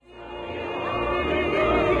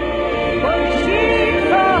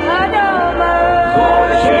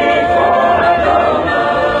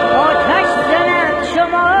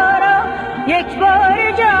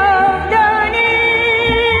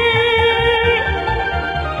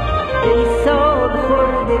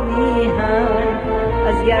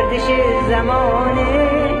از گردش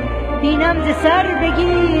زمانه اینم ز سر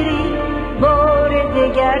بگیری بار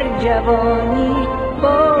دگر جوانی،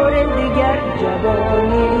 بار دگر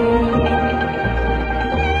جوانی.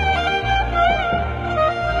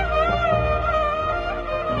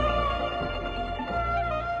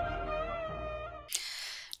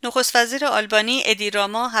 نخست وزیر آلبانی ادی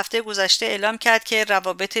راما هفته گذشته اعلام کرد که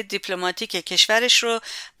روابط دیپلماتیک کشورش رو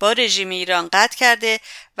با رژیم ایران قطع کرده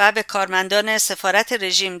و به کارمندان سفارت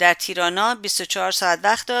رژیم در تیرانا 24 ساعت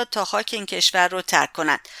وقت داد تا خاک این کشور رو ترک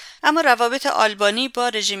کنند. اما روابط آلبانی با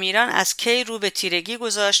رژیم ایران از کی رو به تیرگی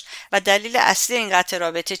گذاشت و دلیل اصلی این قطع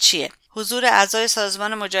رابطه چیه؟ حضور اعضای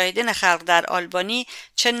سازمان مجاهدین خلق در آلبانی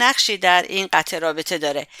چه نقشی در این قطع رابطه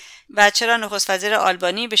داره و چرا نخست وزیر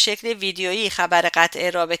آلبانی به شکل ویدیویی خبر قطع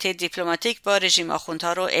رابطه دیپلماتیک با رژیم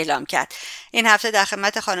آخوندها رو اعلام کرد؟ این هفته در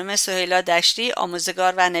خدمت خانم سهیلا دشتی،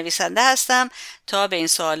 آموزگار و نویسنده هستم تا به این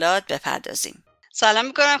سوالات بپردازیم. سلام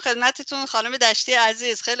میکنم خدمتتون خانم دشتی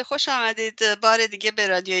عزیز، خیلی خوش آمدید بار دیگه به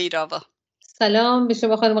رادیو ایراوا. سلام به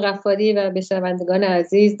شما خانم غفاری و به شنوندگان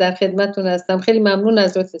عزیز، در خدمتتون هستم. خیلی ممنون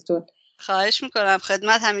از لطفتون. خواهش میکنم،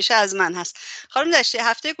 خدمت همیشه از من هست. خانم دشتی،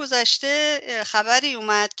 هفته گذشته خبری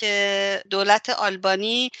اومد که دولت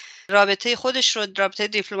آلبانی رابطه خودش رو، رابطه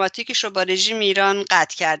دیپلماتیکش رو با رژیم ایران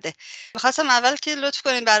قطع کرده. میخواستم اول که لطف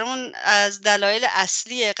کنین برامون از دلایل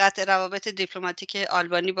اصلی قطع روابط دیپلماتیک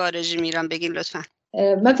آلبانی با رژیم ایران بگین لطفاً.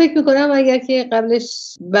 من فکر میکنم اگر که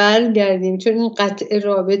قبلش برگردیم، چون این قطع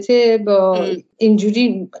رابطه با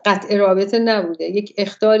اینجوری قطع رابطه نبوده، یک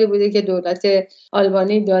اخطاری بوده که دولت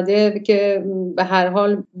آلبانی داده که به هر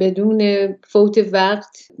حال بدون فوت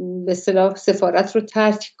وقت به اصطلاح سفارت رو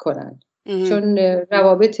ترک کنن. چون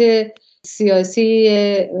روابط سیاسی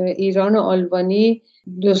ایران و آلبانی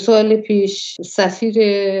 2 سال پیش سفیر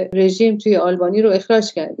رژیم توی آلبانی رو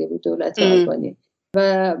اخراج کرده بود دولت آلبانی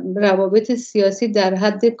و روابط سیاسی در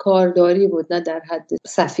حد کارداری بود، نه در حد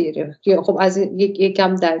سفیره که خب از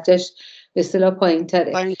یکم درجهش به اصطلاح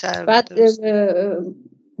پایین‌تره. بعد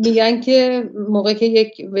میگن که موقع که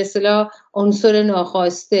یک به اصطلاح عنصر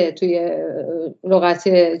ناخواسته توی لغت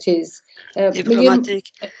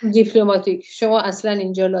دیپلماتیک شما اصلا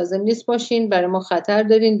اینجا لازم نیست باشین، برای ما خطر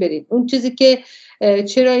دارین، برید. اون چیزی که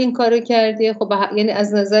چرا این کارو کرده، خب یعنی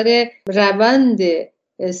از نظر روند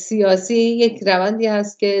سیاسی یک روندی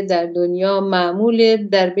هست که در دنیا معموله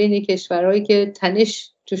در بین کشورهایی که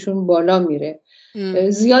تنش توشون بالا میره.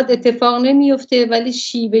 زیاد اتفاق نمیفته ولی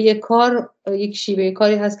شیوه کار یک شیوه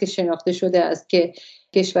کاری هست که شناخته شده است که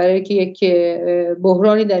کشورهایی که یک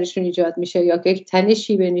بحرانی درشون ایجاد میشه یا که یک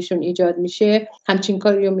تنشی بینشون ایجاد میشه همچین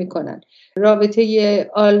کاری رو میکنن. رابطه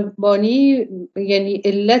آلبانی یعنی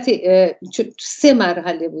علت 3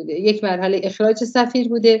 مرحله بوده. یک مرحله اخراج سفیر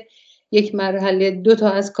بوده، یک مرحله 2 تا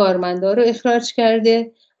از کارمندا رو اخراج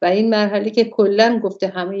کرده و این مرحله که کلا گفته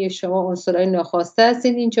همه شما عنصرهای ناخواسته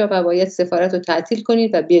هستین اینجا و باید سفارت رو تعطیل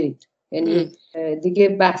کنید و برید. یعنی دیگه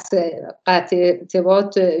بحث قطع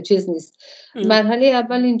ارتباط چیز نیست. مرحله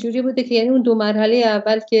اول اینجوری بوده که یعنی اون 2 مرحله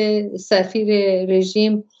اول که سفیر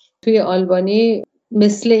رژیم توی آلبانی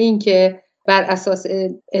مثل این که بر اساس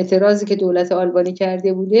اعتراضی که دولت آلبانی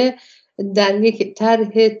کرده بوده در یک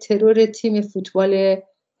طرح ترور تیم فوتبال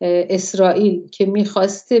اسرائیل که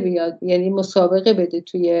میخواسته بیاد یعنی مسابقه بده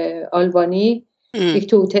توی آلبانی، یک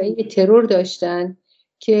توطئه ترور داشتن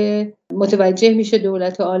که متوجه میشه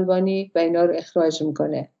دولت آلبانی و اینا رو اخراج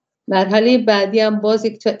میکنه. مرحله بعدی هم باز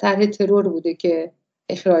یک طرح ترور بوده که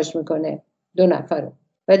اخراج میکنه 2 نفر رو.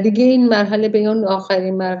 و دیگه این مرحله به اون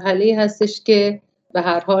آخرین مرحله هستش که به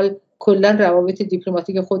هر حال کلا روابط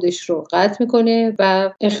دیپلماتیک خودش رو قطع میکنه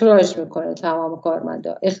و اخراج میکنه تمام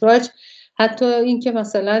کارمندا. اخراج حتی این که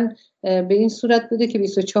مثلا به این صورت بوده که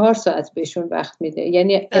 24 ساعت بهشون وقت میده،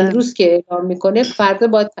 یعنی امروز که اعلام میکنه فردا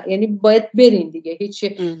باید برین دیگه، هیچ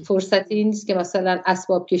فرصتی نیست که مثلا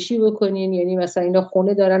اسباب کشی بکنین، یعنی مثلا اینا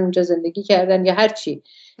خونه دارن اونجا زندگی کردن یا هر چی،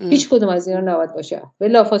 هیچ کدوم از اینا نباید باشه،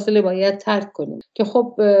 بلافاصله باید ترک کنین که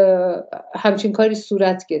خب همچین کاری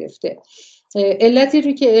صورت گرفته. علتی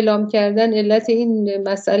رو که اعلام کردن، علت این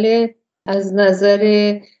مسئله از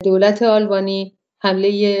نظر دولت آلبانی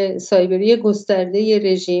حمله سایبری گسترده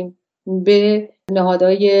رژیم به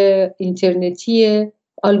نهادهای اینترنتی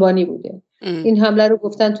آلبانی بوده. این حمله رو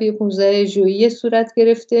گفتن توی 15 ژوئیه صورت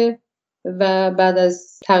گرفته و بعد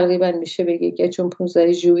از تقریبا میشه بگه که چون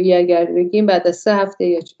 15 ژوئیه اگر بگیم بعد از 3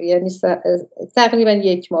 هفته یعنی تقریبا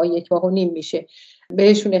 1 ماه 1 ماه و نیم میشه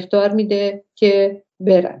بهشون اخطار میده که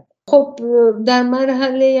برن. خب در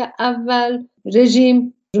مرحله اول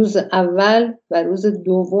رژیم روز اول و روز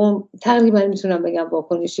دوم تقریبا میتونم بگم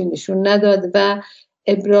واکنشی نشون نداد و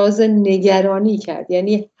ابراز نگرانی کرد،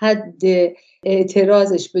 یعنی حد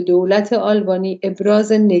اعتراضش به دولت آلبانی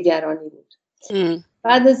ابراز نگرانی بود.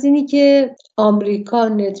 بعد از اینی که آمریکا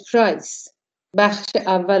نت پرایس، بخش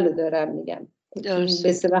اول رو دارم میگم، به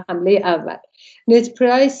اصطلاح حمله اول، نت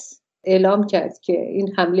پرایس اعلام کرد که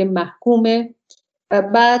این حمله محکومه و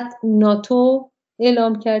بعد ناتو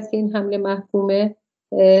اعلام کرد که این حمله محکومه.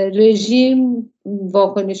 رژیم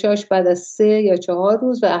واکنشاش بعد از 3 یا 4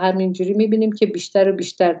 روز و همینجوری میبینیم که بیشتر و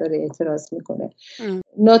بیشتر داره اعتراض میکنه.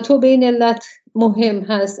 ناتو به این علت مهم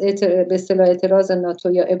هست، به اصطلاح اعتراض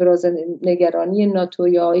ناتو یا ابراز نگرانی ناتو،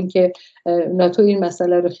 یا اینکه ناتو این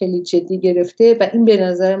مسئله رو خیلی جدی گرفته و این به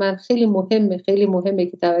نظر من خیلی مهمه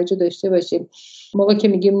که توجه داشته باشیم. موقع که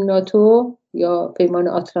میگیم ناتو یا پیمان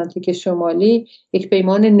آتلانتیک شمالی، یک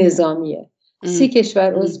پیمان نظامیه. 30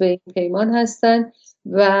 کشور عضو این پیمان هستن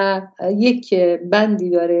و یک بندی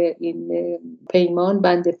داره این پیمان،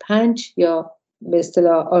 بند 5 یا به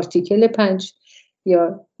اصطلاح آرتیکل 5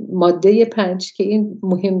 یا ماده 5 که این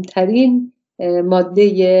مهمترین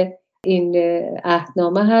ماده این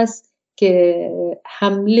عهدنامه هست که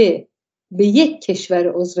حمله به یک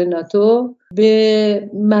کشور عضو ناتو به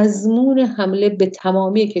مضمون حمله به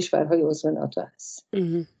تمامی کشورهای عضو ناتو هست.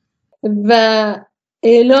 و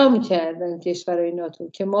اعلام کردن کشورهای ناتو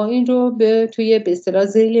که ما این رو توی به اصطلاح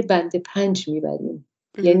ذیل بند 5 میبریم.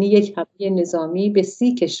 یعنی یک حمله نظامی به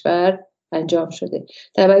 30 کشور انجام شده.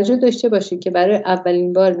 توجه داشته باشید که برای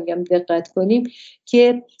اولین بار میگم دقت کنیم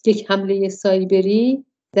که یک حمله سایبری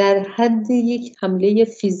در حد یک حمله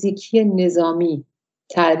فیزیکی نظامی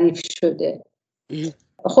تعریف شده.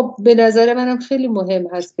 خب به نظر منم خیلی مهم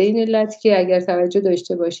هست به این علت که اگر توجه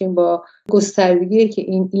داشته باشیم با گستردگی که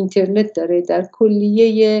این اینترنت داره در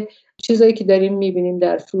کلیه چیزایی که داریم میبینیم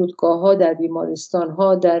در فرودگاه‌ها، در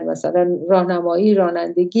بیمارستان‌ها، در مثلا راهنمایی،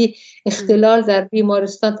 رانندگی، اختلال در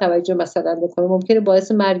بیمارستان توجه مثلا بکنیم ممکنه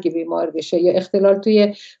باعث مرگ بیمار بشه، یا اختلال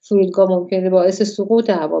توی فرودگاه ممکنه باعث سقوط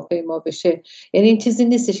هواپیما بشه. یعنی این چیزی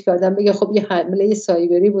نیستش که آدم بگه خب یه حمله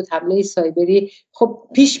سایبری بود، حمله سایبری خب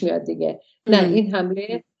پیش میاد دیگه. نه، این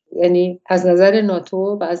حمله یعنی از نظر ناتو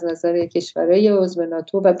و از نظر کشورهای عضو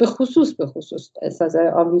ناتو و به خصوص از نظر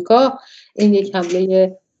آمریکا این یک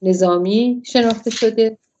حمله نظامی شناخته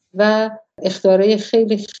شده و اخطارهای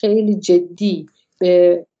خیلی خیلی جدی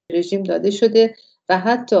به رژیم داده شده. و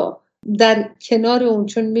حتی در کنار اون،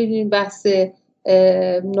 چون می‌بینیم بحث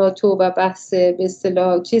ناتو و بحث به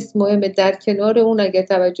اصطلاح چیز مهمه، در کنار اون اگر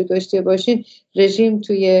توجه داشته باشین رژیم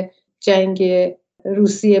توی جنگ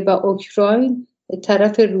روسیه و اوکراین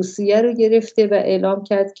طرف روسیه رو گرفته و اعلام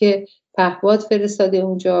کرد که پهپاد فرستاده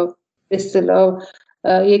اونجا. به اصطلاح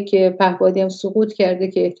یک پهپادی هم سقوط کرده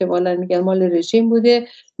که احتمالاً میگن مال رژیم بوده.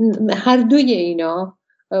 هر دوی اینا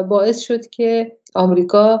باعث شد که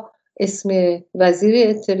آمریکا اسم وزیر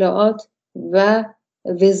اطلاعات و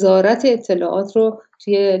وزارت اطلاعات رو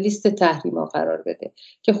توی لیست تحریما قرار بده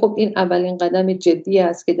که خب این اولین قدم جدی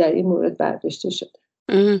است که در این مورد برداشته شده.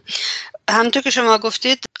 همونطور که شما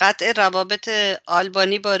گفتید قطع روابط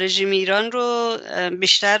آلبانی با رژیم ایران رو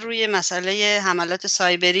بیشتر روی مسئله حملات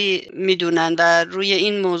سایبری میدونن و روی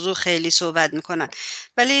این موضوع خیلی صحبت میکنن،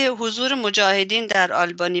 ولی حضور مجاهدین در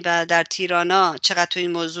آلبانی و در تیرانا چقدر تو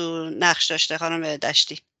این موضوع نقش داشته خانم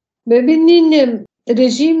دشتی؟ ببینین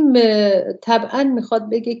رژیم طبعا میخواد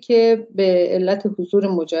بگه که به علت حضور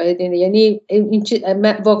مجاهدین، یعنی این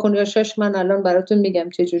واکنشاش من الان براتون میگم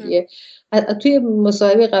چجوریه. توی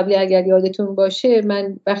مصاحبه قبلی اگر یادتون باشه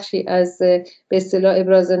من بخشی از به اصطلاح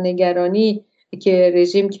ابراز نگرانی که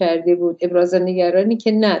رژیم کرده بود، ابراز نگرانی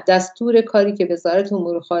که نه دستور کاری که وزارت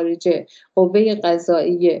امور خارجه، قوه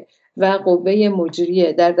قضاییه و قوه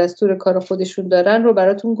مجریه در دستور کار خودشون دارن رو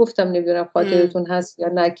براتون گفتم، نمیدونم خاطرتون هست یا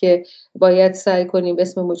نه، که باید سعی کنیم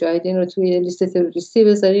اسم مجاهدین رو توی لیست تروریستی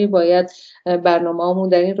بذاریم، باید برنامه‌مون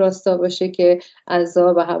در این راستا باشه که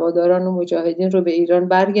اعضا و هواداران و مجاهدین رو به ایران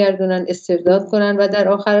برگردونن، استرداد کنن. و در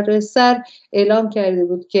آخر سر اعلام کرده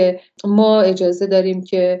بود که ما اجازه داریم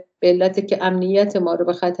که به علت که امنیت ما رو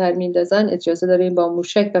به خطر میندازن اجازه داریم با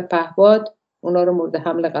موشک و پهپاد اونا رو مورد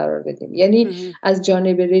حمله قرار بدیم. یعنی از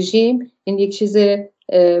جانب رژیم این یک چیز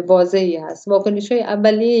واضحی هست. واکنش‌های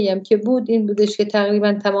اولیه‌ای هم که بود این بودش که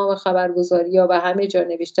تقریبا تمام خبرگزاری‌ها و همه جا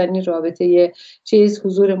نوشتن این رابطه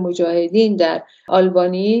حضور مجاهدین در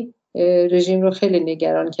آلبانی رژیم رو خیلی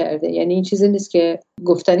نگران کرده. یعنی این چیزی نیست که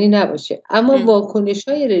گفتنی نباشه. اما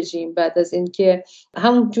واکنش‌های رژیم بعد از اینکه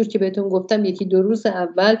همونجور که بهتون گفتم 1-2 روز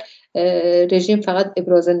اول رژیم فقط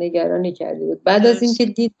ابراز نگرانی کرده بود. بعد از اینکه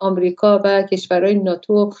دید آمریکا و کشورهای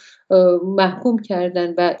ناتو محکوم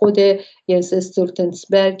کردن و خود ینس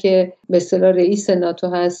استولتنبرگ که به اصطلاح رئیس ناتو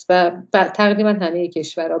هست و تقریبا همه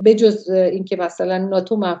کشورها به جز اینکه مثلا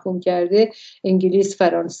ناتو محکوم کرده، انگلیس،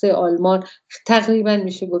 فرانسه، آلمان، تقریبا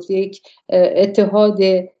میشه گفت یک اتحاد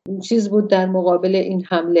چیز بود در مقابل این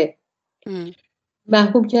حمله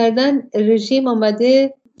محکوم کردن. رژیم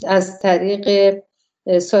آمده از طریق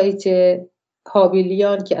سایت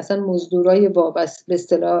هابیلیان که اصلا مزدورای وابسته به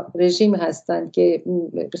اصطلاح رژیم هستند، که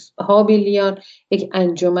هابیلیان یک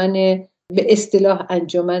انجمن به اصطلاح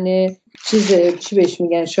انجمن چی بهش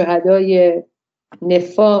میگن، شهدای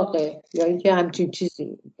نفاق یا اینکه همچین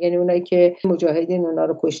چیزی، یعنی اونایی که مجاهدین اونا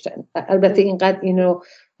رو کشتن. البته اینقدر اینو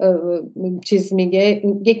چیز میگه،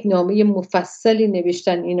 یک نامه مفصلی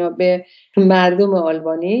نوشتن اینا به مردم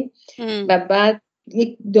آلبانی و بعد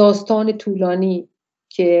یک داستان طولانی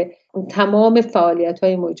که تمام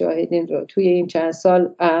فعالیت‌های مجاهدین رو توی این چند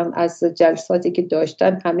سال از جلساتی که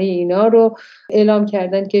داشتن همه اینا رو اعلام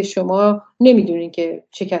کردن که شما نمیدونین که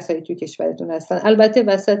چه کسایی توی کشورتون هستن. البته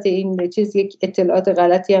وسط این چیز یک اطلاعات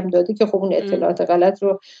غلطی هم داده که خب اون اطلاعات غلط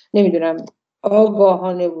رو نمیدونم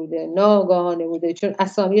آگاهانه بوده ناآگاهانه بوده، چون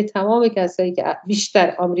اسامی تمام کسایی که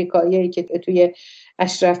بیشتر آمریکاییایی که توی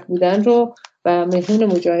اشرف بودن رو و مهمون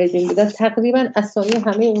مجاهدین بودن تقریبا اسامی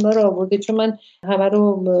همه اونا رو آورده، چون من همه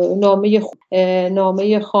رو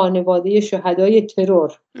نامه خانواده شهدای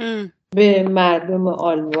ترور به مردم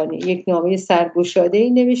آلبانی، یک نامه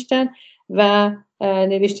سرگشاده‌ای نوشتن و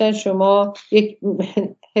نوشتن شما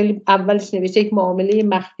اولش نوشته یک معامله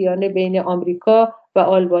مخفیانه بین آمریکا و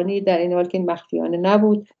آلبانی، در این حال که این مخفیانه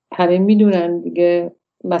نبود. همه میدونن دیگه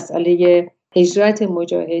مسئله هجرت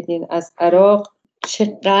مجاهدین از عراق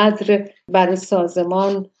چقدر برای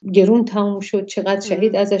سازمان گرون تموم شد، چقدر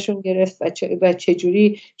شهید ازشون گرفت و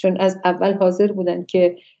چجوری، چون از اول حاضر بودن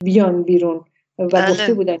که بیان بیرون و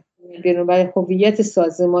گفته بودن بیرون برای هویت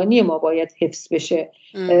سازمانی ما باید حفظ بشه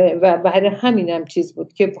و برای همین هم چیز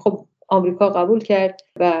بود که خب آمریکا قبول کرد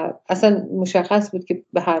و اصلا مشخص بود که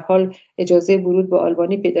به هر حال اجازه ورود به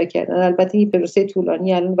آلبانی پیدا کردن. البته این پروسه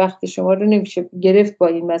طولانی، الان وقت شما رو نمیشه گرفت با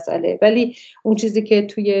این مسئله، ولی اون چیزی که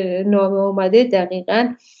توی نامه اومده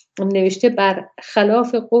دقیقاً نوشته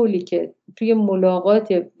برخلاف قولی که توی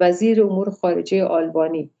ملاقات وزیر امور خارجه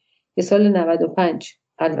آلبانی به سال 95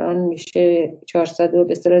 الان میشه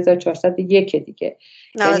 1401 دیگه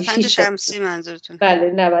 95 شمسی منظورتون؟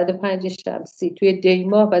 بله 95 شمسی توی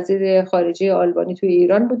دیما وزیر خارجه آلبانی توی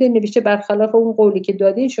ایران بوده، نوشته برخلاف اون قولی که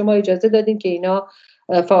دادین شما اجازه دادین که اینا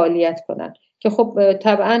فعالیت کنن، که خب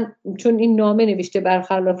طبعا چون این نامه نوشته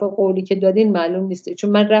برخلاف قولی که دادین معلوم نیست، چون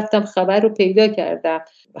من رفتم خبر رو پیدا کردم،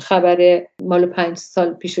 خبر مال 5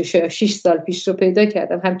 سال پیش و 6 سال پیش رو پیدا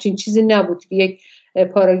کردم، همچین چیزی نبود، یک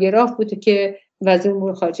پاراگراف بود که وزیر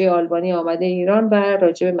امور خارجه آلبانی آمده ایران و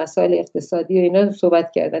راجع به مسائل اقتصادی و اینا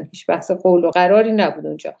صحبت کردن، هیچ بحث قول و قراری نبود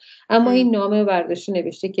اونجا. اما این نامه برداشته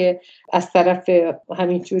نوشته که از طرف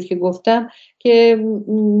همین جور که گفتم که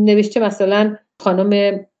نوشته مثلا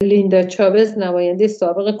خانم لیندا چاوز نماینده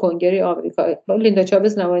سابق کنگره آمریکا، لیندا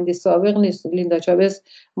چاوز نماینده سابق نیست، لیندا چاوز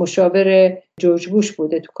مشاور جورج بوش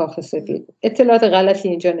بوده تو کاخ سفید، اطلاعات غلطی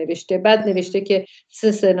اینجا نوشته. بعد نوشته که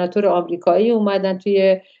 3 سناتور آمریکایی اومدن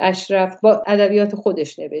توی اشرف، با ادبیات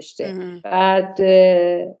خودش نوشته. بعد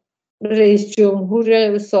رئیس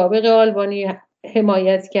جمهور سابق آلبانی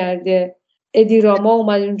حمایت کرده، ادی راما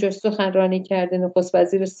اومد اونجا سخنرانی کرده، نخست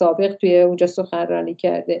وزیر سابق توی اونجا سخنرانی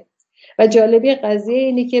کرده. و جالبی قضیه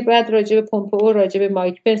اینه که بعد راجع به پومپئو، راجع به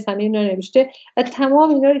مایک پنس همه اینا نوشته و تمام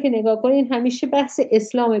اینا رو که نگاه کنین همیشه بحث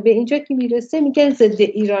اسلامه، به اینجا که میرسه میگن ضد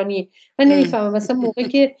ایرانی. من نمیفهمم مثلا موقعی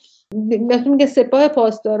که میگه سپاه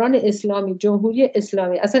پاسداران اسلامی، جمهوری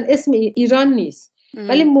اسلامی، اصلا اسم ایران نیست،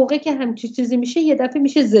 ولی موقعی که همچین چیزی میشه یه دفعه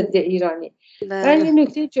میشه ضد ایرانی. ولی یه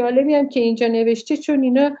نکته جالبی هم که اینجا نوشته، چون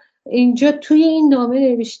اینا اینجا توی این نامه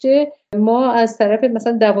نوشته ما از طرف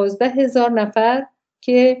مثلا 12,000 نفر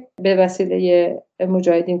که به وسیله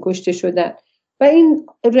مجاهدین کشته شدن و این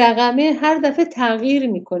رقمه هر دفعه تغییر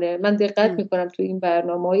میکنه. من دقت میکنم تو این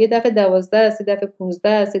برنامه یه دفعه 12 است، یه دفعه 15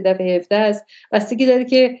 است، یه دفعه 17 است، بستگی داره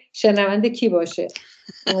که شنونده کی باشه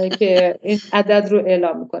که این عدد رو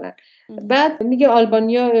اعلام میکنن. بعد میگه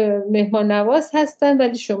آلبانیا مهمان نواز هستن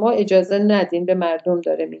ولی شما اجازه ندین، به مردم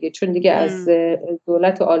داره میگه، چون دیگه از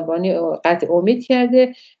دولت آلبانی قطع امید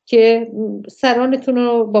کرده که سرانتون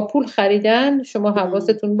رو با پول خریدن، شما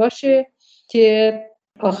حواستون باشه که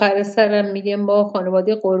آخر سرم میگه ما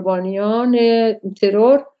خانواده قربانیان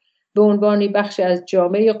ترور به عنوان بخشی از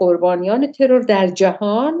جامعه قربانیان ترور در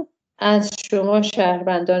جهان از شما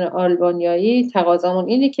شهروندان آلبانیایی تقاضامون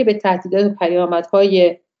اینه که به تهدیدات و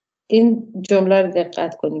پیامدهای، این جمله رو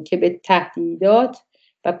دقت کنید، که به تهدیدات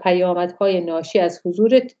و پیامدهای ناشی از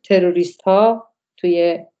حضور تروریست ها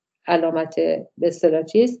توی علامت به اصطلاح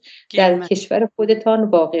چیز در کشور خودتان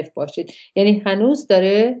واقف باشید. یعنی هنوز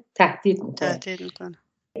داره تهدید میکنه.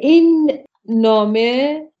 این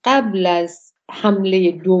نامه قبل از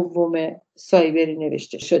حمله دوم سایبری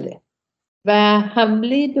نوشته شده و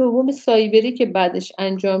حمله دوم سایبری که بعدش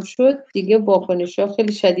انجام شد دیگه واکنش‌ها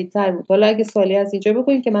خیلی شدیدتر بود. حالا اگه سوالی از اینجا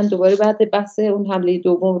بکنید که من دوباره بعد بحث اون حمله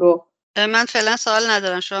دوم رو. من فعلا سوال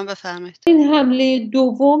ندارم، شما بفرمایید. این حمله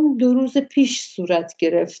دوم 2 روز پیش صورت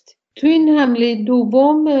گرفت. تو این حمله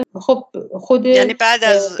دوم خب خود یعنی بعد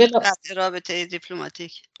از قطع رابطه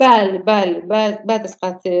دیپلماتیک. بله بعد از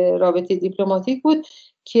قطع رابطه دیپلماتیک بود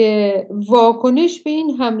که واکنش به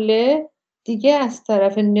این حمله دیگه از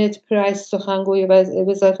طرف نت پرایس سخنگوی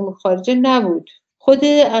وزارت امور خارجه نبود. خود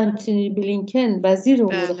انتونی بلینکن وزیر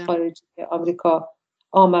امور خارجه آمریکا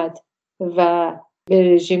آمد و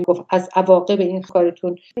به رژیم گفت از عواقب این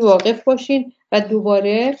کارتون واقف باشین و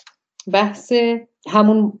دوباره بحث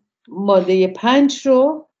همون ماده 5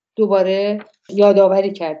 رو دوباره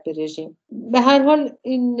یادآوری کرد به رژیم. به هر حال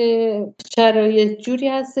این شرایط جوری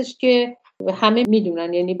هستش که همه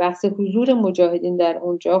میدونن، یعنی بحث حضور مجاهدین در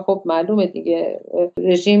اونجا خب معلومه دیگه.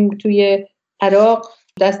 رژیم توی عراق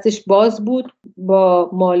دستش باز بود با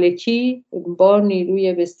مالکی، با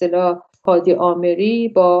نیروی به اصطلاح هادی آمری،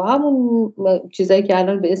 با همون چیزایی که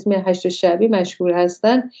الان به اسم 8 شعبی مشهور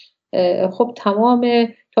هستن. خب تمام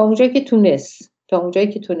تا اونجایی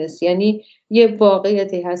که تونست. یعنی یه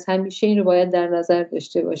واقعیتی هست، همیشه این رو باید در نظر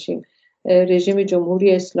داشته باشیم. رژیم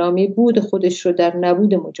جمهوری اسلامی بود خودش رو در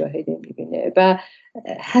نبود مجاهدین میبینه و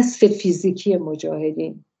حذف فیزیکی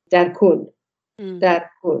مجاهدین در کل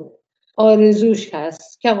آرزوش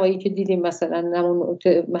هست. کمایی که دیدیم مثلا همون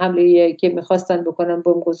حمله که میخواستن بکنن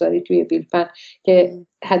بمبگذاری توی بیلفن که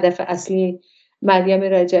هدف اصلی مریم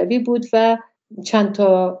رجبی بود و چند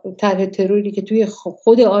تا طرح تروری که توی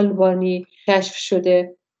خود آلبانی کشف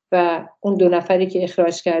شده و اون 2 نفری که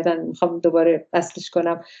اخراج کردن، میخوام دوباره اصلش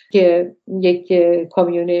کنم، که یک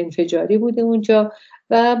کامیون انفجاری بوده اونجا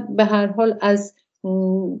و به هر حال از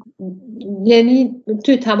یعنی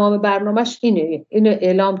توی تمام برنامهش اینو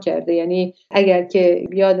اعلام کرده. یعنی اگر که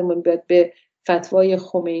یادمون بیاد به فتوای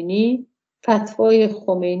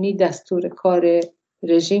خمینی دستور کار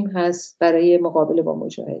رژیم هست برای مقابله با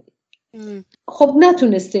مجاهدین. خب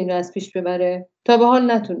نتونسته اینو از پیش ببره، تا به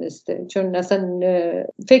حال نتونسته، چون اصلا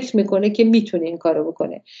فکر میکنه که میتونه این کارو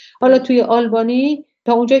بکنه. حالا توی آلبانی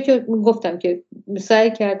تا اونجا که گفتم که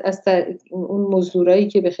سعی کرد از اون مزدورایی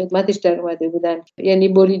که به خدمتش در اومده بودن، یعنی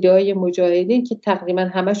بریده‌های مجاهدین که تقریبا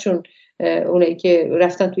همشون اونایی که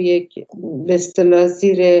رفتن توی یک به اصطلاح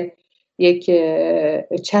زیر یک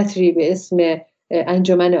چتری به اسم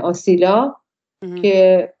انجمن آسیلا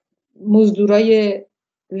که مزدورای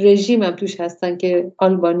رژیم هم توش هستن که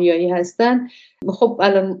آلبانیایی هستن، خب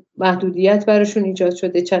الان محدودیت براشون ایجاد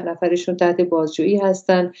شده، چند نفرشون تحت بازجویی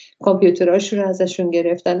هستن، کامپیوترهاشون رو ازشون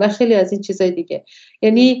گرفتن و خیلی از این چیزای دیگه.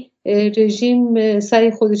 یعنی رژیم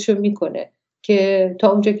سعی خودشو میکنه که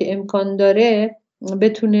تا اونجا که امکان داره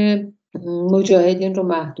بتونه مجاهدین رو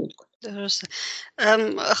محدود کنه. درسته.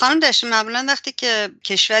 خانم دشتی، معمولا وقتی که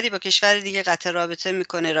کشوری با کشور دیگه قطع رابطه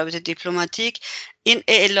میکنه، رابطه دیپلماتیک، این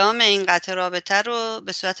اعلام این قطع رابطه رو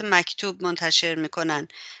به صورت مکتوب منتشر میکنن.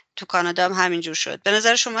 تو کانادا هم همینجور شد. به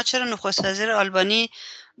نظر شما چرا نخست وزیر آلبانی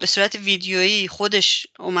به صورت ویدیویی خودش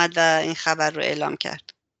اومد و این خبر رو اعلام کرد؟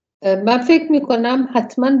 من فکر میکنم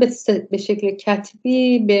حتما به شکل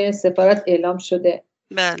کتبی به سفارت اعلام شده.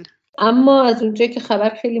 بله. اما از اونجایی که خبر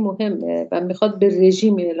خیلی مهمه و میخواد به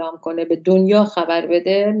رژیم اعلام کنه، به دنیا خبر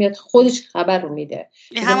بده، میاد خودش خبر رو میده.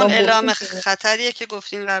 این همون اعلام خطریه که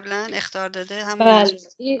گفتین قبلا اخطار داده همون. بله.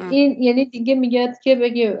 این یعنی دیگه میگه که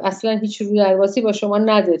بگه اصلا هیچ رو درواسی با شما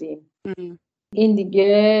نداریم. این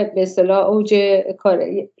دیگه به اصطلاح اوج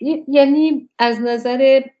کاره. یعنی از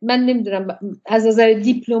نظر من نمیدونم، از نظر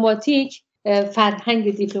دیپلماتیک،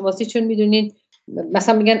 فرهنگ دیپلماسی، چون میدونین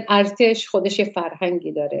مثلا میگن ارتش خودش یه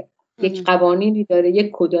فرهنگی داره، یک قوانینی داره، یک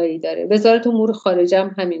کدایی داره. وزارت امور خارجه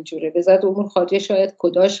هم همینجوره. وزارت امور خارجه شاید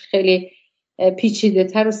کداش خیلی پیچیده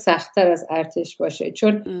تر و سخت‌تر از ارتش باشه،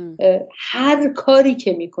 چون هر کاری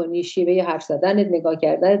که میکنی، شیوه حرف زدن، نگاه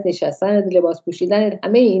کردن، نشستن، لباس پوشیدن،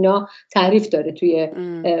 همه اینا تعریف داره توی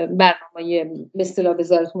برنامه به اصطلاح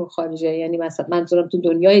وزارت امور خارجه. یعنی مثلا منظورم تو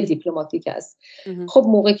دنیای دیپلماتیک است. خب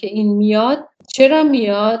موقع که این میاد، چرا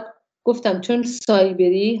میاد؟ گفتم چون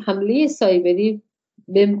حمله سایبری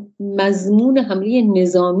به مضمون حمله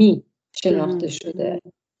نظامی شناخته شده،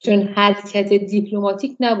 چون حرکت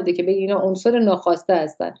دیپلماتیک نبوده که به اینا عنصر ناخواسته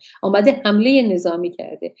هستن، آمده حمله نظامی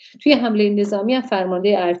کرده. توی حمله نظامی هم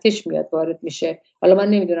فرمانده ارتش میاد وارد میشه. حالا من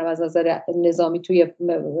نمیدونم از نظر نظامی توی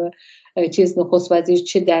نخست وزیر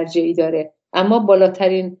چه درجه‌ای داره، اما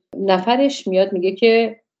بالاترین نفرش میاد میگه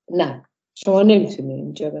که نه شما نمیتونید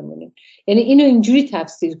اینجا بمونید. یعنی اینو اینجوری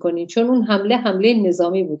تفسیر کنید، چون اون حمله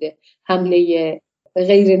نظامی بوده، حمله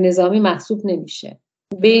غیر نظامی محسوب نمیشه.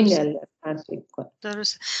 بین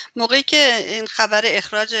درست. موقعی که این خبر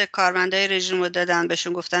اخراج کارمندای رژیم رو دادن،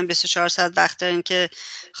 بهشون گفتن 24 ساعت وقت دارین که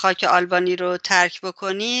خاک آلبانی رو ترک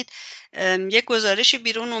بکنید، یک گزارشی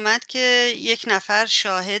بیرون اومد که یک نفر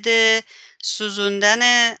شاهد سوزوندن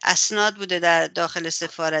اسناد بوده در داخل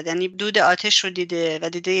سفارت، یعنی دود آتش رو دیده و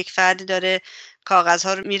دیده یک فردی داره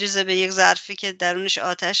کاغذها رو میریزه به یک ظرفی که درونش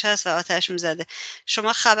آتش هست و آتش میزده.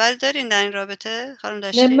 شما خبر دارین در این رابطه خانم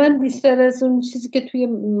داشتی؟ نه، من بیشتر از اون چیزی که توی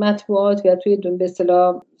مطبوعات یا توی به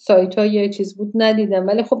اصطلاح سایت‌های چیز بود ندیدم،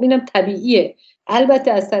 ولی خب اینم طبیعیه.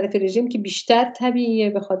 البته از طرف رژیم که بیشتر طبیعیه،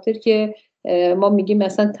 به خاطر که ما میگیم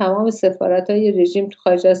مثلا تمام سفارت‌های رژیم تو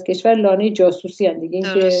خارج از کشور لانه جاسوسی هستند دیگه،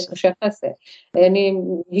 این که مشخصه. یعنی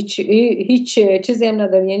هیچ چیزی هم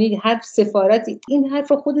نداره. یعنی هر سفارت، این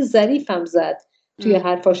حرف رو خود ظریف هم زد توی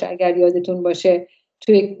حرفاش اگر یادتون باشه،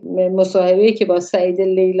 توی مصاحبه‌ای که با سعید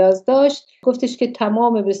لیلاز داشت، گفتش که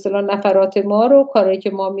تمام به اصطلاح نفرات ما رو، کاری که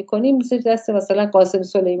ما میکنیم مثل دست مثلا قاسم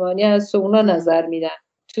سلیمانی از اونا نظر میدن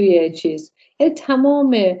توی چیز. یعنی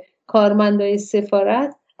تمام کارمندای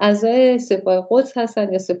سفارت اعضای سپاه قدس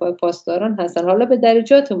هستن یا سپاه پاسداران هستن، حالا به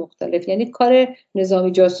درجات مختلف، یعنی کار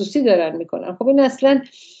نظامی جاسوسی دارن میکنن. خب این اصلا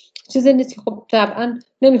چیزی نیست. خب طبعا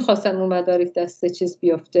نمیخواستن اون مدارک دست چیز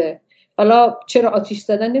بیفته. حالا چرا آتش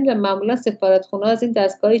زدن نمیدونم، معمولا سفارتخونه از این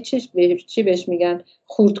دستگاهی چی بهش میگن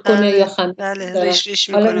خورد کنه یا خنده بله ریش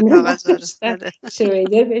حالا کاغذ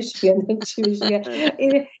شویدر بهش میگن چی بهش میگن.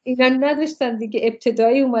 اینا نداشتن دیگه،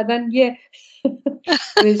 ابتدایی اومدن یه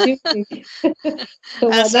رژیم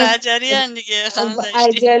از عجلی دیگه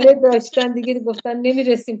عجله داشتن دیگه، گفتن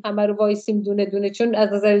نمیرسیم همه رو وایسیم دونه دونه، چون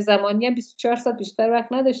از نظر زمانی هم 24 ساعت بیشتر وقت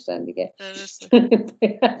نداشتن دیگه.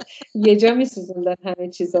 یه جا میسوزوندن همه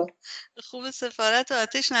چیزا. خوب سفارت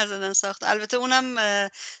آتش نزدن ساخت. البته اونم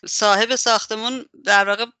صاحب ساختمون در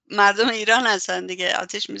واقع مردم ایران هستن دیگه،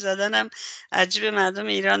 آتش میزدن هم عجیب مردم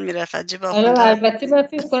ایران میرفت، عجیب آخونده. البته من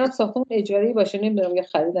فکر کنم ساختمون اجاری باشه، نمیدونم یا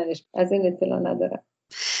خریدنش، از این اطلاع ندارم.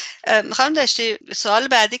 میخوام داشتی سوال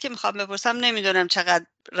بعدی که میخوام بپرسم نمیدونم چقدر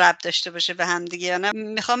ربط داشته باشه به هم دیگه یا نه،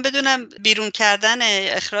 میخوام بدونم بیرون کردن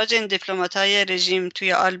اخراج این دیپلمات‌های رژیم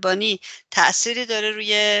توی آلبانی تأثیری داره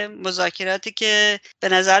روی مذاکراتی که به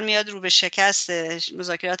نظر میاد رو به شکست،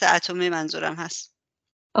 مذاکرات اتمی منظورم هست.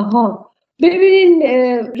 ببینین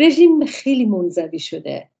رژیم خیلی منزوی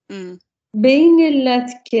شده. به این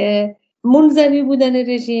علت که منزوی بودن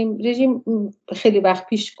رژیم خیلی وقت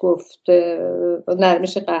پیش گفت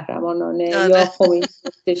نرمش قهرمانانه یا خمینی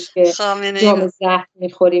گفتش که جام زهر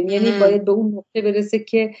میخوریم. یعنی باید به اون نقطه برسه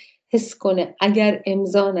که حس کنه اگر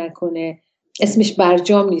امضا نکنه اسمش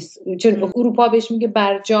برجام نیست، چون اروپا بهش میگه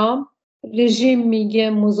برجام، رژیم میگه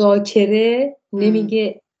مذاکره،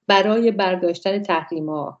 نمیگه برای برداشتن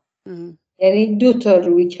تحریم‌ها. یعنی دو تا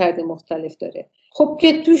روی کرده مختلف داره. خب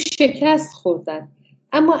که تو شکست خوردن،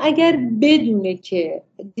 اما اگر بدونه که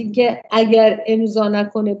دیگه اگر امضا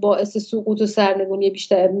نکنه باعث سقوط و سرنگونی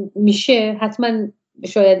بیشتر میشه، حتما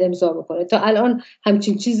شاید امضا بکنه. تا الان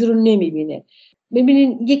همچین چیزی رو نمیبینه.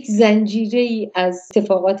 ببینین یک زنجیره ای از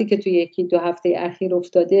اتفاقاتی که توی یکی دو هفته اخیر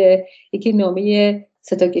افتاده، یکی نامه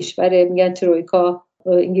 3 کشور میگن ترویکا،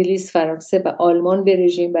 انگلیس، فرانسه و آلمان به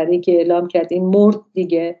رژیم برای که اعلام کرد این مرد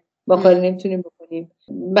دیگه، ما کاری نمیتونیم بکنیم.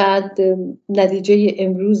 بعد نتیجه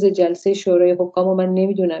امروز جلسه شورای حکام و من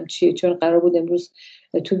نمیدونم چیه، چون قرار بود امروز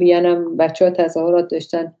تو وین بچه‌ها تظاهرات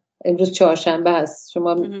داشتن. امروز چهارشنبه هست،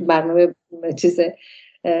 شما برنامه چیزه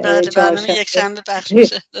برنامه یک شنبه پخش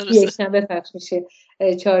میشه. یک شنبه پخش میشه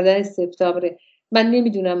 14 سپتامبر. من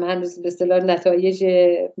نمیدونم هنوز به اصطلاح نتایج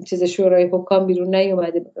چیز شورای حکام بیرون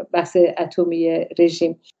نیومده بحث اتمی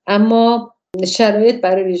رژیم، اما شرایط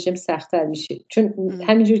برای رژیم سخت‌تر میشه، چون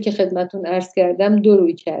همینجور که خدمتون عرض کردم دو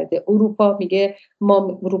روی کرده. اروپا میگه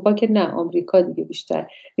اروپا که نه، آمریکا دیگه بیشتر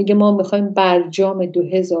میگه ما میخوایم برجام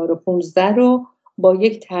 2015 رو با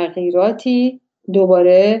یک تغییراتی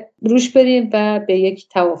دوباره روش بریم و به یک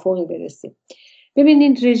توافقی برسیم.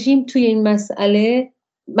 ببینید رژیم توی این مسئله،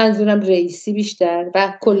 منظورم رئیسی بیشتر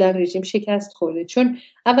و کلا رژیم شکست خورده، چون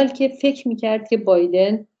اول که فکر میکرد که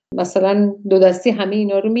بایدن مثلا 2 دستی همه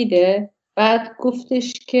اینا رو میده، بعد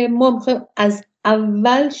گفتش که ما میخوایم از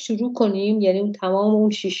اول شروع کنیم، یعنی اون تمام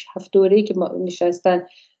اون 6-7 دوره‌ای که ما نشستن،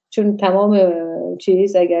 چون تمام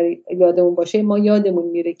چیز اگر یادمون باشه ما یادمون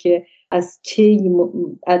میره که از کی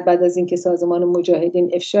بعد از اینکه سازمان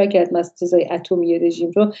مجاهدین افشا کرد مسئله اتمی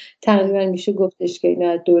رژیم رو، تقریبا میشه گفتش که اینا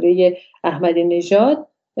از دوره احمدی نژاد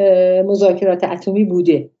مذاکرات اتمی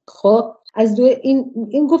بوده. خب از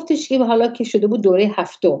این گفتش که حالا که شده بود دوره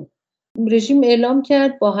 7، رژیم اعلام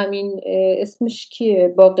کرد با همین اسمش کیه،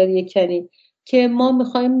 باقری کنی، که ما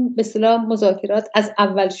میخوایم به اصطلاح مذاکرات از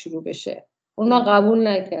اول شروع بشه. اونا قبول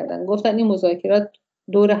نکردن، گفتن این مذاکرات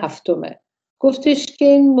دور 7. گفتش که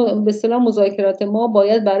این به اصطلاح مذاکرات ما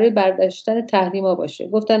باید برای برداشتن تحریما باشه.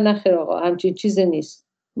 گفتن نه خیر آقا، همچین چیزی نیست،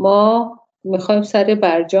 ما میخوایم سر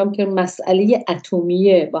برجام که مسئله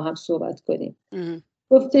اتمیه با هم صحبت کنیم.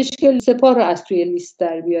 گفتش که سپاه رو از توی لیست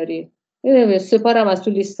در بیاریم. سپاه هم از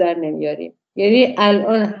توی لیست در نمیاریم. یعنی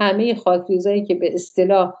الان همه خاکریزایی که به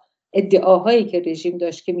اصطلاح ادعاهایی که رژیم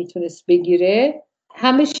داشت که میتونست بگیره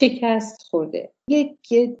همه شکست خورده. یک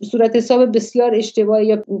صورت حساب بسیار اشتباهی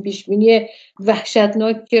یا پیشبینی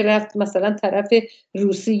وحشتناک که رفت مثلا طرف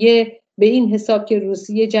روسیه به این حساب که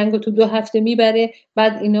روسیه جنگو تو 2 هفته میبره،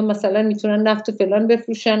 بعد اینا مثلا میتونن نفت و فلان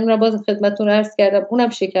بفروشن. اون رو باز خدمتتون عرض کردم، اونم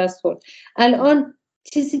شکست خورد. الان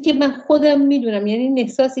چیزی که من خودم میدونم، یعنی این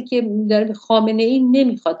احساسی که داره خامنه ای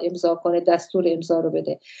نمیخواد امضا کنه، دستور امضا رو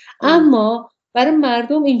بده، اما برای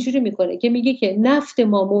مردم اینجوری میکنه که میگه که نفت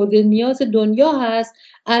ما مورد نیاز دنیا هست،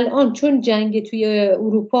 الان چون جنگ توی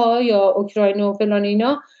اروپا یا اوکراین و فلان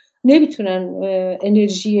اینا نمیتونن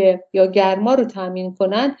انرژی یا گرما رو تامین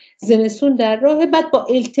کنن، زمستون در راه، بعد با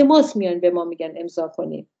التماس میان به ما میگن امضا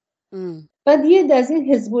کنیم. بعد یه از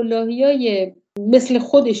این حزب اللهیای مثل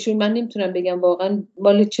خودشون، من نمیتونم بگم واقعا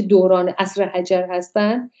مال چه دوران عصر حجر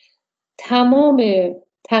هستن، تمام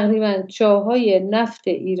تقریبا چاهای نفت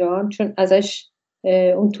ایران چون ازش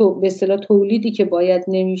اون به اصطلاح تولیدی که باید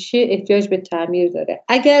نمیشه، احتیاج به تعمیر داره.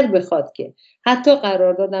 اگر بخواد که حتی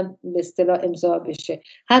قراردادم به اصطلاح امضا بشه،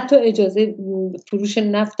 حتی اجازه فروش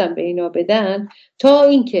نفتم به اینا بدن، تا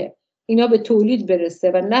اینکه اینا به تولید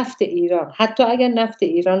برسه و نفت ایران، حتی اگر نفت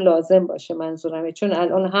ایران لازم باشه، منظورمه، چون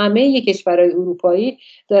الان همه کشورهای اروپایی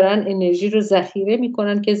دارن انرژی رو ذخیره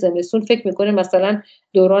میکنن که زمستون فکر میکنه مثلا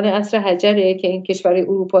دوران عصر حجره که این کشورهای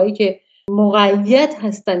اروپایی که مقید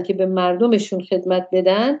هستن که به مردمشون خدمت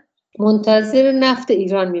بدن منتظر نفت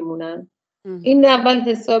ایران میمونن. این اول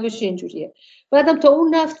حسابش اینجوریه. بعدم تا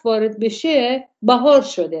اون نفت وارد بشه بهار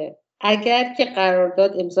شده، اگر که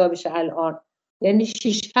قرارداد امضا بشه الان، یعنی 6-7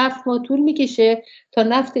 ماه طول میکشه تا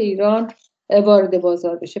نفت ایران وارد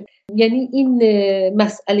بازار بشه. یعنی این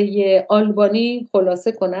مسئله آلبانی،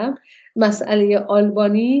 خلاصه کنم، مسئله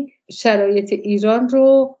آلبانی شرایط ایران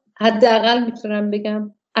رو حداقل میتونم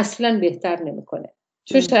بگم اصلا بهتر نمیکنه،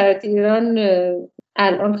 چون شرایط ایران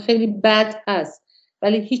الان خیلی بد هست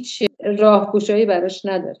ولی هیچ راهگشایی براش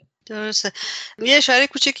نداره. درسته. یه اشاره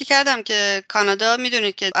کوچیکی کردم که کانادا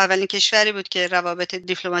میدونید که اولین کشوری بود که روابط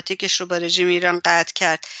دیپلماتیکش رو با رژیم ایران قطع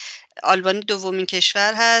کرد. آلبانی دومین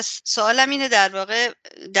کشور هست. سوالم اینه در واقع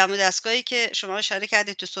دم و دستگاهی که شما اشاره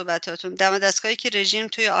کردید تو صحبتاتون، دم و دستگاهی که رژیم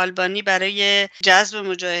توی آلبانی برای جذب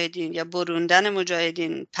مجاهدین یا بروندن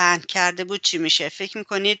مجاهدین پهن کرده بود چی میشه؟ فکر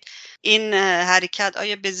میکنید این حرکت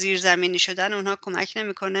آیا به زیرزمینی شدن اونها کمک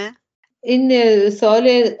نمیکنه؟ این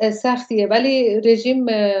سوال سختیه، ولی رژیم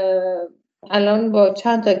الان با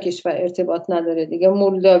چند تا کشور ارتباط نداره دیگه.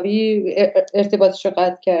 مولداوی ارتباطش رو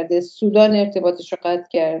قطع کرده، سودان ارتباطش رو قطع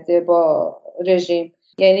کرده با رژیم،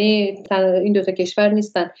 یعنی این 2 تا کشور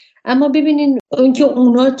نیستن. اما ببینین اینکه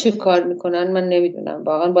اونا چه کار میکنن من نمیدونم،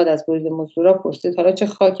 واقعا باید از برید مزدورا پرسید حالا چه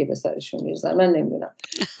خاکی به سرشون میرزن، من نمیدونم.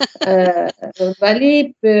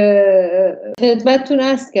 ولی خدمتتون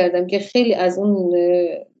عرض کردم که خیلی از اون،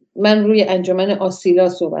 من روی انجمن آسیلا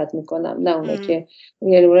صحبت میکنم، نه اونه که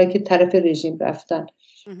یعنی اونایی که طرف رژیم رفتن،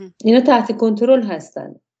 اینا تحت کنترل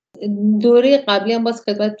هستن. دوره قبلی هم باز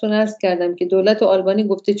خدمتتون عرض کردم که دولت آلبانی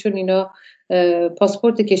گفته چون اینا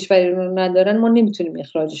پاسپورت کشوری رو ندارن ما نمیتونیم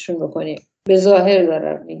اخراجشون بکنیم. به ظاهر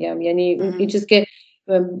دارم میگم، یعنی این چیز که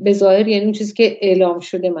به ظاهر یعنی اون چیزی که اعلام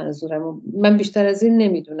شده، منظورم. من بیشتر از این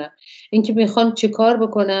نمیدونم. اینکه میخوان چه کار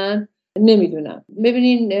بکنن نمیدونم.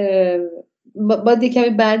 ببینین باید کمی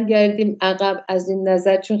برگردیم عقب از این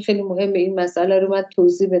نظر، چون خیلی مهمه این مسئله رو من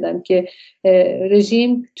توضیح بدم که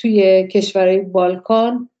رژیم توی کشورهای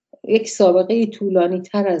بالکان یک سابقه طولانی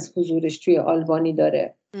تر از حضورش توی آلبانی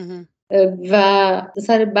داره و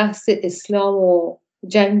سر بحث اسلام و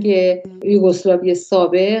جنگ یوگسلاوی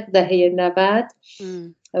سابق دهه 90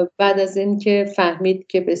 بعد از این که فهمید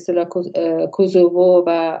که به اصطلاح کوزوو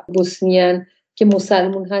و بوسنیان که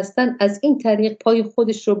مسلمون هستن، از این طریق پای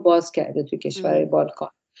خودش رو باز کرده توی کشورهای بالکان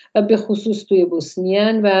به خصوص توی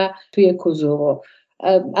بوسنیان و توی کوزوو.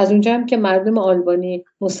 از اونجا هم که مردم آلبانی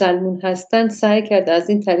مسلمون هستن سعی کرد از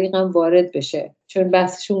این طریق هم وارد بشه، چون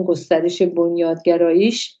بحثشون گسترش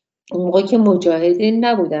بنیادگراییش اون موقع که مجاهدین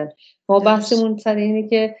نبودن. ما بحثمون سر اینه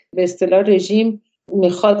که به اصطلاح رژیم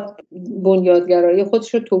میخواد بنیادگرایی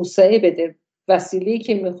خودش رو توسعه بده. وسیله‌ای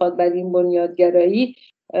که میخواد برای این بنیادگرایی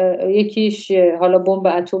یکیش حالا بمب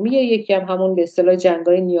اتمیه، یکی هم همون به اصطلاح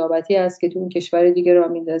جنگ‌های نیابتی هست که تو اون کشور دیگه راه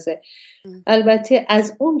میندازه. البته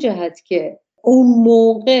از اون جهت که اون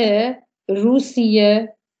موقع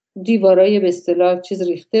روسیه دیوارای به اصطلاح چیز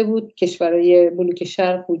ریخته بود، کشورهای بلوک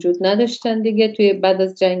شرق وجود نداشتن دیگه. توی بعد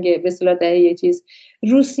از جنگ به اصطلاح دهه چیز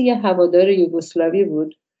روسیه هوادار یوگسلاوی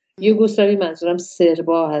بود. یوگسلاوی منظورم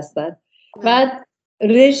سربا هستن. بعد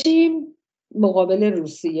رژیم مقابل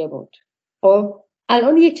روسیه بود. خب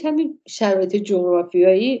الان یک کمی شرایط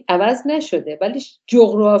جغرافیایی عوض نشده ولی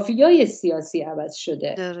جغرافیای سیاسی عوض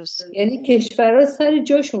شده. یعنی کشورها سر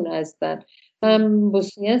جاشون هستن، هم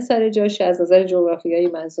بوسنیان سر جاش از نظر جغرافیایی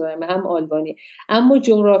منظورم، هم آلبانی، اما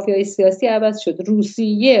جغرافیای سیاسی عوض شد.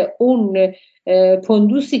 روسیه اون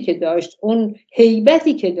پندوسی که داشت، اون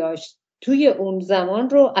هیبتی که داشت توی اون زمان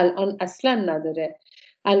رو الان اصلا نداره.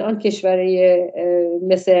 الان کشورهای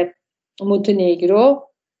مثل مونتنگرو،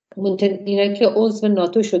 اینا که عضو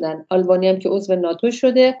ناتو شدن، آلبانی هم که عضو ناتو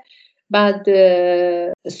شده، بعد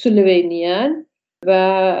سلوونیان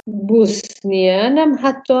و بوسنیان هم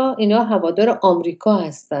حتی اینا هوادار آمریکا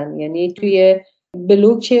هستن. یعنی توی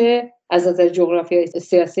بلوک از نظر جغرافیای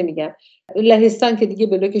سیاسی میگم، لهستان که دیگه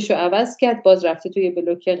بلوکشو عوض کرد باز رفته توی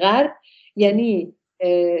بلوک غرب. یعنی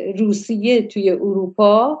روسیه توی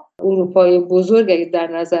اروپای بزرگ اگه در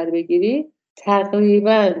نظر بگیری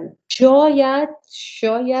تقریبا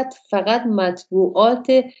شاید فقط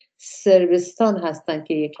مطبوعات صربستان هستن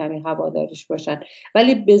که یک کمی هوادارش باشن،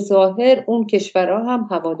 ولی به ظاهر اون کشورها هم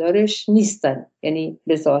هوادارش نیستن. یعنی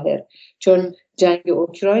به ظاهر، چون جنگ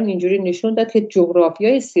اوکراین اینجوری نشون داد که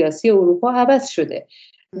جغرافیای سیاسی اروپا عوض شده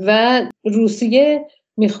و روسیه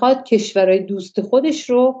میخواد کشورهای دوست خودش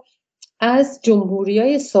رو از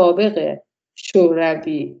جمهوریای سابق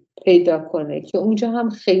شوروی پیدا کنه که اونجا هم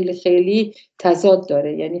خیلی خیلی تضاد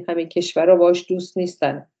داره. یعنی همه کشورها باش دوست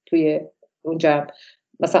نیستن. توی اونجا هم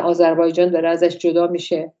مثلا آذربایجان داره ازش جدا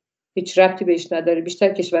میشه، هیچ ربطی بهش نداره، بیشتر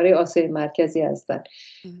کشورهای آسیای مرکزی هستن.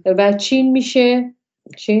 و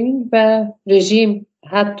چین و رژیم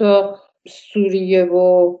حتی سوریه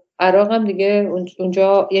و عراق هم دیگه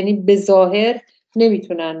اونجا یعنی به ظاهر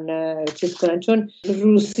نمیتونن چیز کنن، چون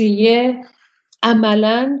روسیه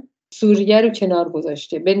عملاً سوریه رو کنار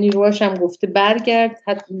گذاشته. به نیروهاش هم گفته برگرد،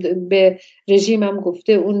 به رژیم هم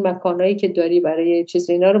گفته اون مکانایی که داری برای چیز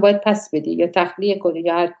اینا رو باید پس بدی یا تخلیه کنی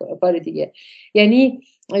یا هر کار دیگه. یعنی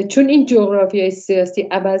چون این جغرافیای سیاسی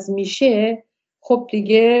عوض میشه، خب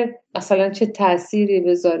دیگه مثلا چه تأثیری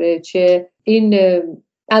بذاره، چه این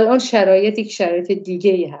الان شرایط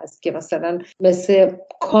دیگه ای هست که مثلا مثل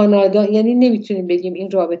کانادا، یعنی نمیتونیم بگیم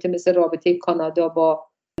این رابطه مثل رابطه کانادا با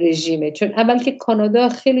رژیمه، چون اول که کانادا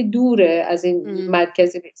خیلی دوره از این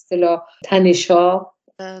مرکز به اصطلاح تنش‌ها،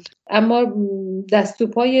 اما دست و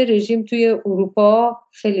پای رژیم توی اروپا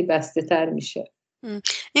خیلی بسته تر میشه.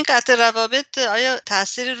 این قطع روابط آیا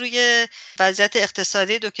تأثیر روی وضعیت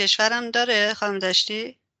اقتصادی دو کشور هم داره خانم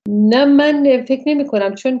دشتی؟ نه، من فکر نمی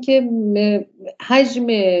کنم، چون که حجم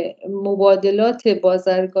مبادلات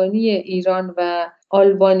بازرگانی ایران و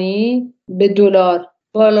آلبانی به دلار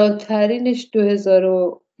بالاترینش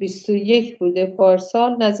 2021 بوده،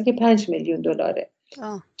 پارسال نزدیک 5 میلیون دلاره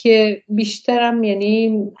که بیشترم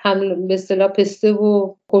یعنی به اصطلاح پسته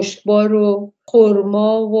و خشکبار و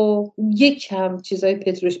خرما و یک کم چیزای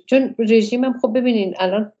پتروشیمی، چون رژیم هم خب ببینین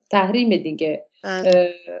الان تحریم دیگه،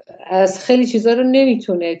 از خیلی چیزا رو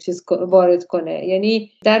نمیتونه وارد کنه.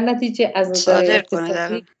 یعنی در نتیجه از نظر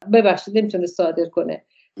اقتصادی نمیتونه صادر کنه.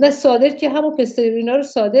 نه صادر که همون پسته اینا رو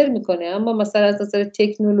صادر میکنه، اما مثلا از نظر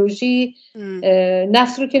تکنولوژی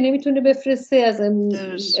نفت رو که نمیتونه بفرسته. از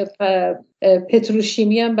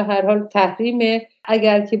پتروشیمی هم به هر حال تحریمه،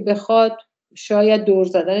 اگر که بخواد شاید دور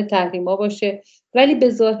زدن تحریما باشه، ولی به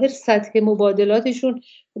ظاهر سطح مبادلاتشون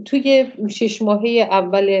توی 6 ماهه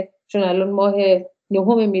اول، چون الان ماه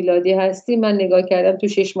 9 میلادی هستی، من نگاه کردم تو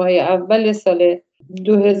 6 ماهه اول سال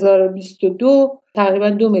 2022 تقریبا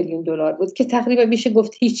 2 میلیون دلار بود که تقریبا میشه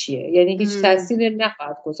گفت هیچیه، یعنی هیچ تأثیری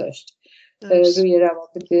نخواهد گذاشت روی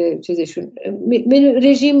روابط چیزشون.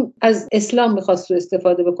 رژیم از اسلام میخواست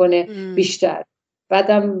استفاده بکنه بیشتر.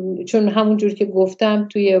 بعدم چون همونجور که گفتم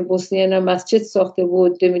توی بوسنیان مسجد ساخته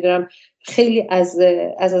بود، نمیدونم خیلی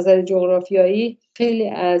از نظر جغرافیایی خیلی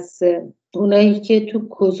از اونایی که تو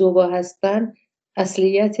کوزوو هستن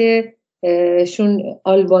اصلیت شون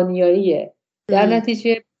آلبانیاییه. در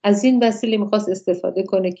نتیجه از این وسیله میخواست استفاده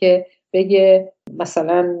کنه که بگه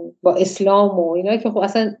مثلا با اسلام و اینا، که خب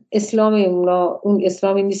اصلا اسلام اونا اون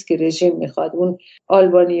اسلامی نیست که رژیم میخواد. اون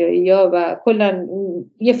آلبانیایی‌ها و کلا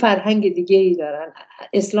یه فرهنگ دیگه ای دارن.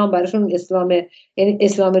 اسلام براشون اسلام، یعنی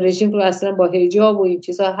اسلام رژیم رو اصلا با حجاب و این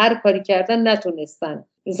چیزها هر کاری کردن نتونستن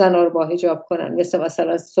زنا رو با حجاب کنن،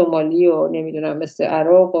 مثلا سومالی و نمیدونم مثل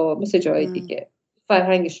عراق و مثل جای دیگه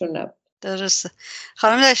فرهنگشون نبود. درسته.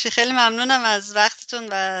 خانم دشتی خیلی ممنونم از وقتتون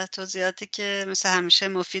و توضیحاتی که مثل همیشه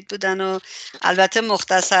مفید بودن و البته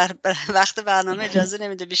مختصر. وقت برنامه اجازه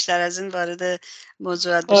نمیده بیشتر از این وارد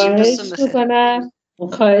موضوعات بشیم.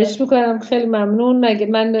 خواهش میکنم. خیلی ممنون. مگه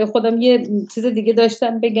من خودم یه چیز دیگه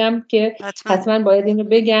داشتم بگم که حتما باید اینو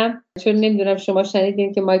بگم، چون نمیدونم شما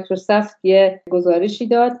شنیدین که مایکروسافت یه گزارشی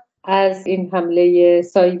داد از این حمله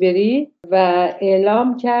سایبری و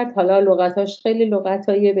اعلام کرد، حالا لغتاش خیلی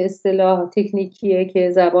لغتای به اصطلاح تکنیکیه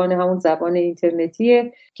که همون زبان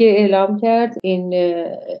اینترنتیه، که اعلام کرد این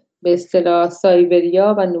به اصطلاح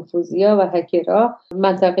سایبریا و نفوذیا و هکرها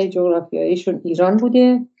منطقه جغرافیاییشون ایران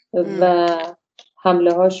بوده و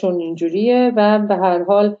حمله هاشون اینجوریه. و به هر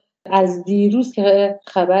حال از دیروز که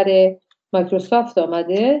خبر مایکروسافت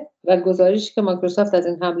آمده و گزارشی که مایکروسافت از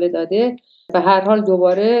این حمله داده، به هر حال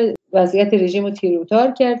دوباره وضعیت رژیم رو تیر و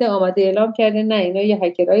تار کرده، آمده اعلام کرده نه اینا یه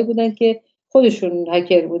هکرایی بودن که خودشون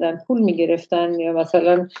هکر بودن، پول میگرفتن یا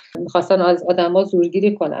مثلا میخواستن از آدما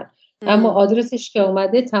زورگیری کنن. اما آدرسش که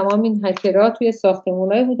اومده تمام این هکرها توی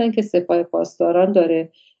ساختمونایی بودن که سپاه پاسداران داره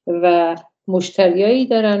و مشتریایی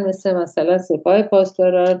دارن مثلا سپاه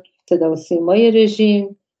پاسداران، صدا و سیمای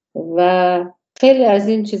رژیم و خیلی از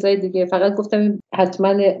این چیزای دیگه. فقط گفتم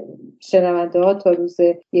حتما شنونده ها تا روز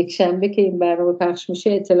یکشنبه که این برنامه پخش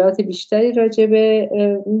میشه اطلاعات بیشتری راجع به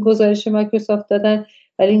این گزارش مایکروسافت دادن،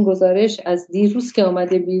 ولی این گزارش از دیروز که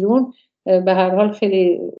آمده بیرون به هر حال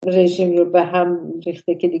خیلی رژیم رو به هم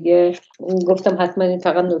ریخته که دیگه گفتم حتما این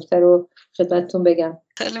فقط نکته رو خدمتتون بگم.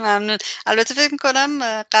 خیلی ممنون. البته فکر میکنم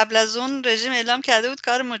قبل از اون رژیم اعلام کرده بود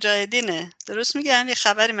کار مجاهدینه، درست میگم؟ یه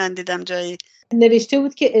خبری من دیدم جایی نوشته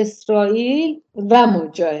بود که اسرائیل و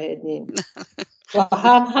مجاهدین با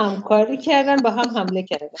هم همکاری کردن، با هم حمله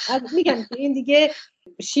کردن. میگم که این دیگه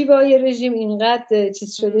شیوای رژیم اینقدر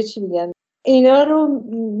چیز شده، چی میگن، اینا رو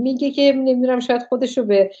میگه که نمیدونم شاید خودشو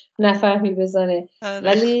به نفهمی بزنه،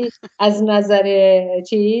 ولی از نظر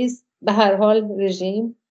چیز به هر حال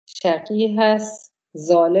رژیم شرقی هست،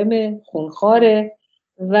 ظالم، خونخواره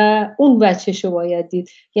و اون بچه‌شو باید دید.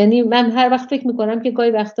 یعنی من هر وقت فکر میکنم که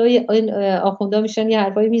گاهی وقتا این آخوندا میشن یه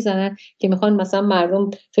حرفایی میزنن که میخوان مثلا مردم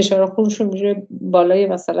فشار خونشون میره بالای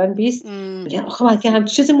مثلا 20، میگن آخه که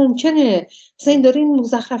همچین چیزی ممکنه، مثلا این داره این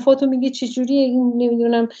مزخرفاتو میگه چجوریه، این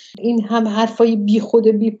نمیدونم این هم حرفای بی خود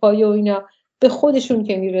بی پایه و اینا. به خودشون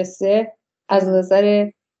که میرسه از نظر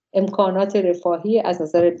امکانات رفاهی، از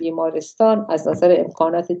نظر بیمارستان، از نظر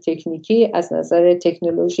امکانات تکنیکی، از نظر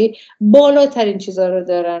تکنولوژی بالاترین چیزا رو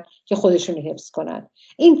دارن که خودشون حفظ کنن.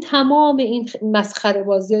 این تمام این مسخره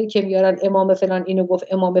بازیایی که میارن امام فلان اینو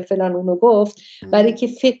گفت، امام فلان اونو گفت، برای که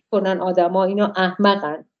فکر کنن آدما اینا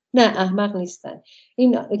احمقن. نه، احمق نیستن.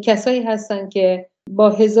 این کسایی هستن که با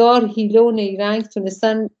 1000 حیله و نیرنگ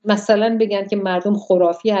تونستن مثلا بگن که مردم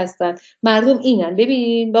خرافی هستن، مردم اینن.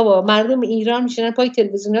 ببین بابا، مردم ایران میشنن پای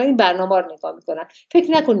تلویزیون‌ها این برنامه رو نگاه میکنن،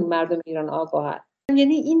 فکر نکنین مردم ایران آگاهن.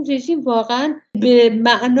 یعنی این رژیم واقعا به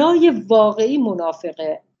معنای واقعی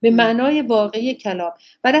منافقه، به معنای واقعی کلام.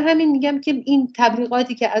 برای همین میگم که این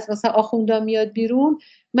تبلیغاتی که از مثلا آخوندا میاد بیرون،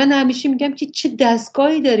 من همیشه میگم که چه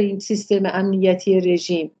دستگاهی داره این سیستم امنیتی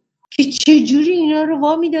رژیم که چجوری اینا رو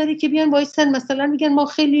وامی داره که بیان وایسن مثلا میگن ما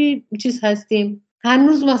خیلی چیز هستیم،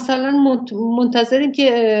 هنوز مثلا منتظریم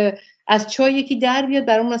که از چای یکی در بیاد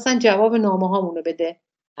برامون مثلا جواب نامه هامونو بده.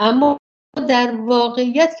 اما در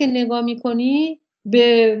واقعیت که نگاه میکنی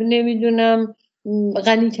به نمیدونم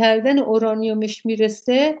غنی کردن اورانیومش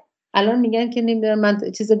میرسه. الان میگن که نمیدونم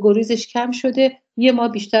من چیز گریزش کم شده، یه ماه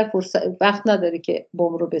بیشتر وقت نداره که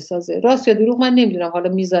بمب رو بسازه. راست یا دروغ من نمیدونم، حالا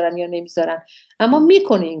میذارن یا نمیذارن، اما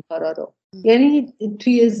میکنه این کارا رو. یعنی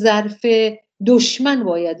توی ظرف دشمن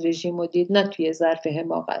باید رژیم رو دید، نه توی ظرف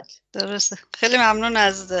حماقت. درسته. خیلی ممنون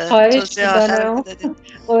از توضیح آخر که دادید.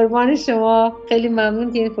 قربان شما، خیلی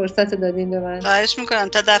ممنون که این فرصت دادین به من. خواهش میکنم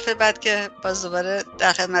تا دفعه بعد که باز دوباره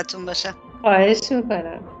در خدمتتون باشم. خواهش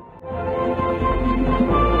میکنم.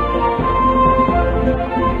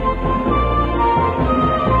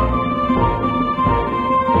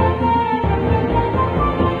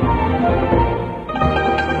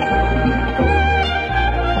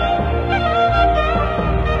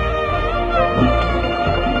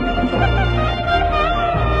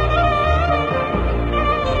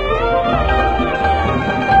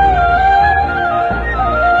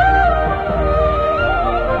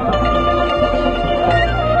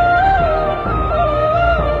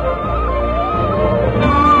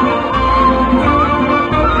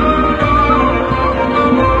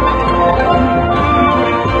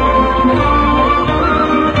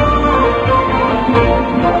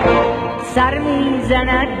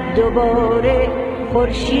 دوباره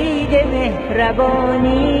خورشید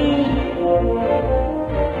مهربانی،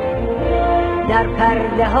 در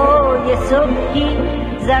پرده های صبحی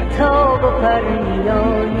زرتاب و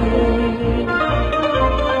پرنیانی.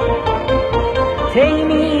 طی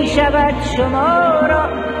می شود شما را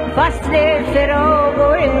فصل فراق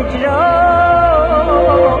و هجران،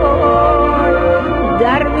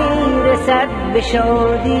 در می رسد به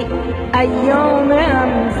شادی ایام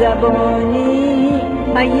همزبانی،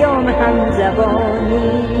 ایام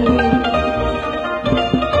همزبانی.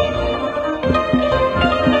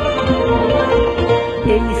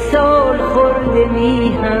 ای سال خورده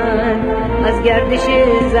میهن از گردش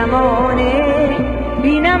زمانه،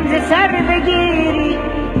 بینم ز سر بگیری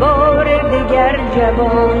بار دگر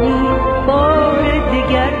جوانی، بار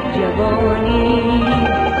دگر جوانی.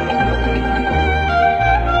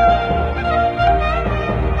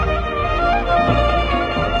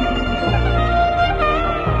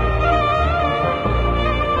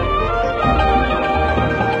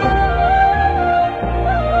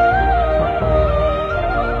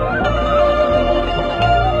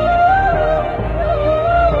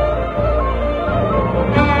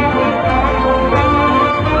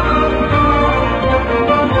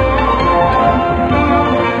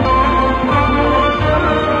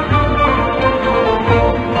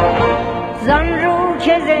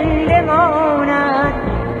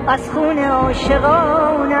 از خون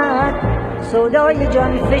عاشقانت سودای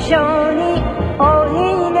جان فشانی،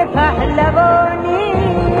 آیین پهلوانی.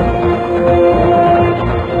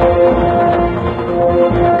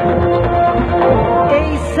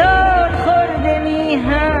 ای سال خورده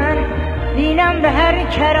میهن بینم به هر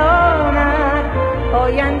کرانت،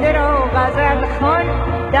 آینده را غزل خوان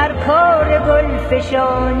در کار گل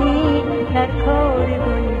فشانی، در کار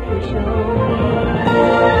گل فشانی.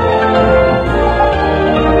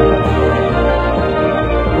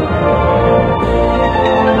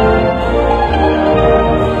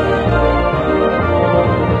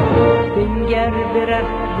 بنگر به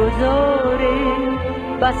رهگذار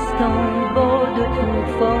بستان باد و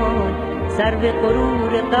طوفان، سر به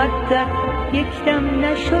غرور قدر یکدم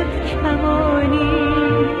نشد کمانی.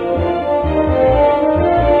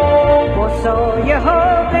 با سایه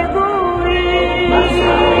ها بگویی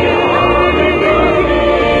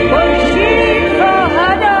خورشید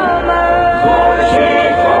خواهد آمد،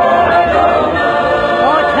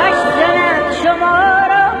 آتش زند شما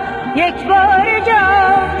را یک بار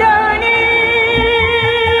جاودانی.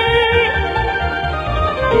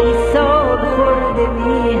 ای سال خورده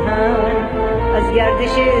میهن از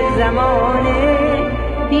گردش زمانه،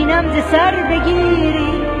 بینم ز سر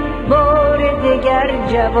بگیری بار دگر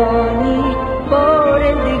جوانی، بار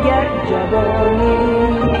دگر جوانی.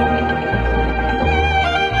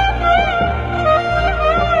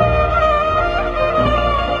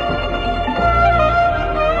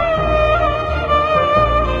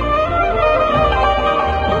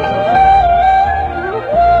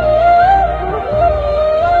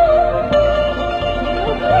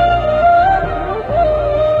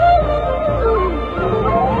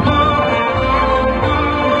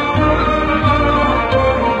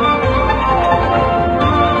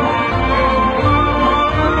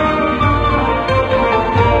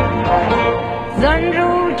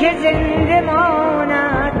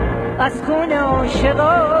 از خون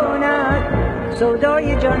عاشقانت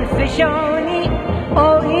سودای جان فشانی،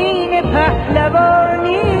 آیین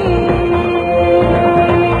پهلوانی.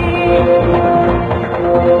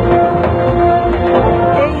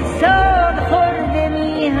 ای سال خورده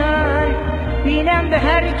میهن بینم به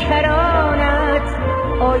هر کرانت،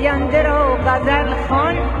 آینده را غزل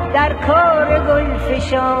خوان در کار گل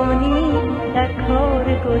فشانی، در کار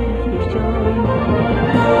گل فشانی.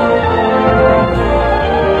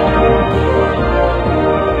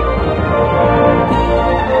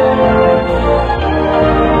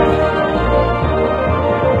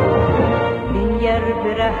 بنگر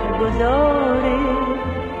به رهگذار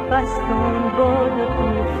بستان باد و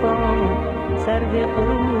طوفان، سر به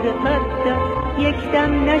غرور قدر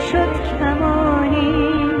یکدم نشد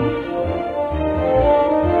کمانی.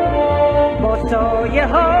 با سایه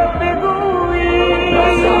ها بگویی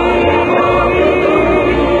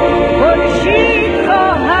خورشید